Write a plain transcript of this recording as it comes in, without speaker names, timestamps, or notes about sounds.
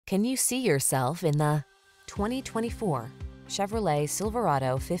Can you see yourself in the 2024 Chevrolet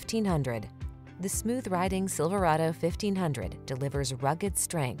Silverado 1500? The smooth-riding Silverado 1500 delivers rugged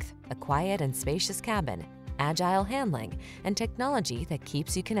strength, a quiet and spacious cabin, agile handling, and technology that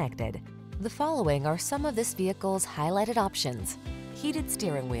keeps you connected. The following are some of this vehicle's highlighted options: heated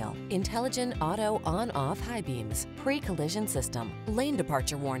steering wheel, intelligent auto on-off high beams, pre-collision system, lane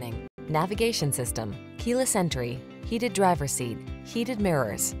departure warning, navigation system, keyless entry, heated driver's seat, heated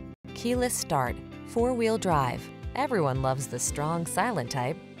mirrors, keyless start, four-wheel drive. Everyone loves the strong, silent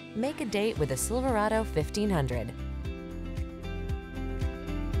type. Make a date with a Silverado 1500.